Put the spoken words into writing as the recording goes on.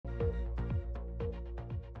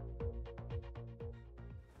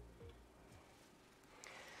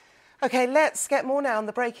OK, let's get more now on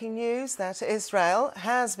the breaking news that Israel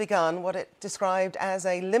has begun what it described as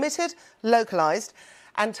a limited, localised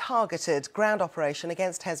and targeted ground operation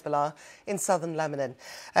against Hezbollah in southern Lebanon.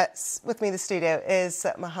 With me in the studio is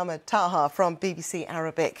Mohamed Taha from BBC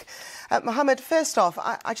Arabic. Mohamed, first off,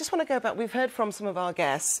 I just want to go back. We've heard from some of our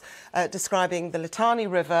guests describing the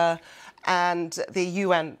Litani River and the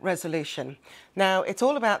UN resolution. Now, it's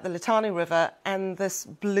all about the Litani River and this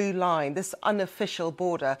blue line, this unofficial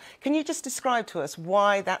border. Can you just describe to us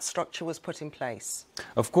why that structure was put in place?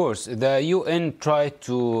 Of course. The UN tried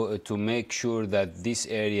to make sure that this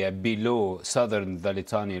area below southern the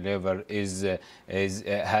Litani River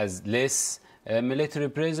has less military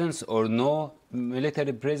presence or no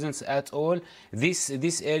military presence at all.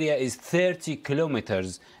 This area is 30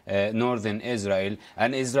 kilometers northern Israel,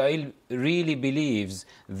 and Israel really believes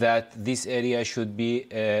that this area should be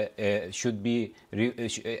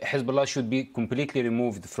Hezbollah should be completely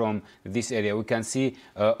removed from this area. We can see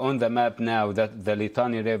on the map now that the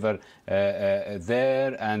Litani River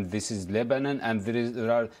there, and this is Lebanon, and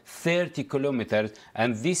there are 30 kilometers,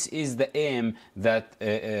 and this is the aim that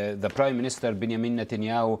the Prime Minister Benjamin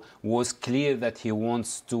Netanyahu was clear that he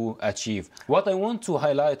wants to achieve. What I want to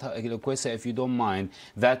highlight, Kwesa, if you don't mind,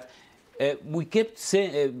 that we kept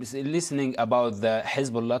listening about the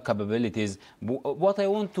Hezbollah capabilities. What I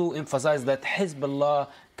want to emphasize that Hezbollah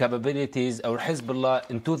capabilities, or Hezbollah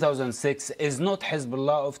in 2006, is not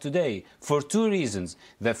Hezbollah of today for two reasons.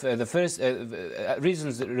 The first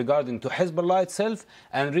reasons regarding to Hezbollah itself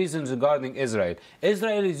and reasons regarding Israel.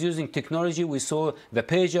 Israel is using technology. We saw the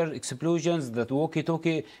pager explosions, the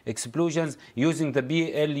walkie-talkie explosions, using the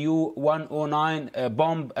BLU-109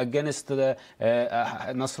 bomb against the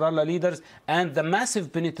Nasrallah leaders, and the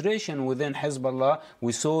massive penetration within Hezbollah.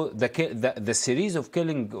 We saw the series of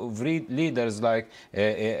killing of leaders like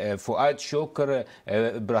Fuad Shokr,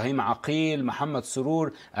 Ibrahim Aqil, Mohamed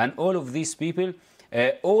Surur, and all of these people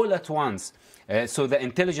all at once. So the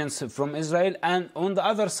intelligence from Israel, and on the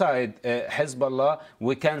other side, Hezbollah,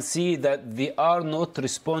 we can see that they are not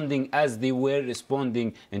responding as they were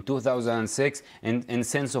responding in 2006 in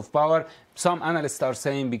sense of power. Some analysts are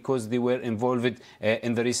saying because they were involved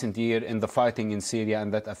in the recent year in the fighting in Syria,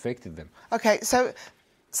 and that affected them. OK, so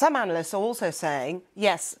some analysts are also saying,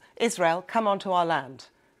 yes, Israel, come onto our land.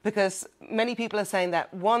 Because many people are saying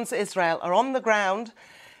that once Israel are on the ground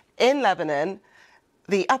in Lebanon,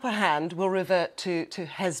 the upper hand will revert to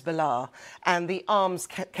Hezbollah and the arms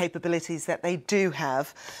capabilities that they do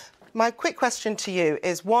have. My quick question to you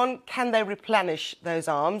is, one, can they replenish those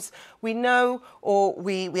arms? We know, or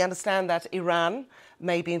we understand that Iran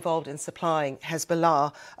may be involved in supplying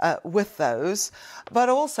Hezbollah with those. But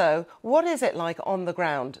also, what is it like on the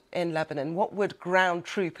ground in Lebanon? What would ground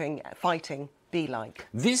trooping, fighting be like?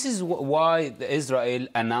 This is why Israel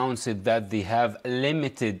announced that they have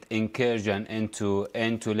limited incursion into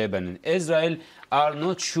Lebanon. Israel are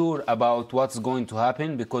not sure about what's going to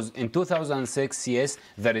happen, because in 2006, yes,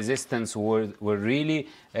 the resistance were really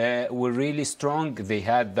strong. They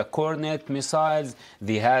had the Cornet missiles,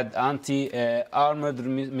 they had anti-armored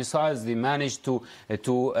missiles. They managed to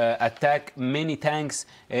attack many tanks,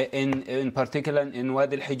 in particular in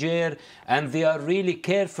Wadi al-Hijr, and they are really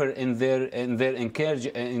careful in their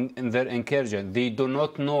incursion. They do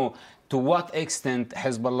not know to what extent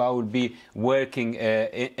Hezbollah will be working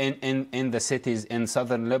in the cities in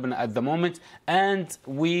southern Lebanon at the moment, and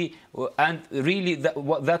really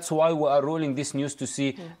that's why we are rolling this news to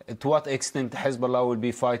see to what extent Hezbollah will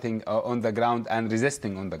be fighting on the ground and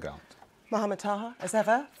resisting on the ground. Mohamed Taha, as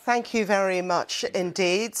ever, thank you very much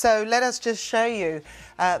indeed. So let us just show you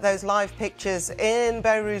those live pictures in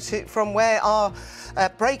Beirut from where our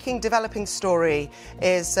breaking, developing story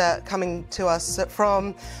is coming to us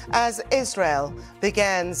from, as Israel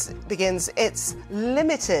begins its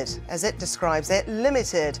limited, as it describes it,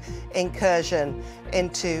 limited incursion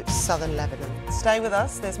into southern Lebanon. Stay with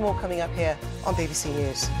us. There's more coming up here on BBC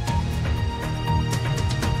News.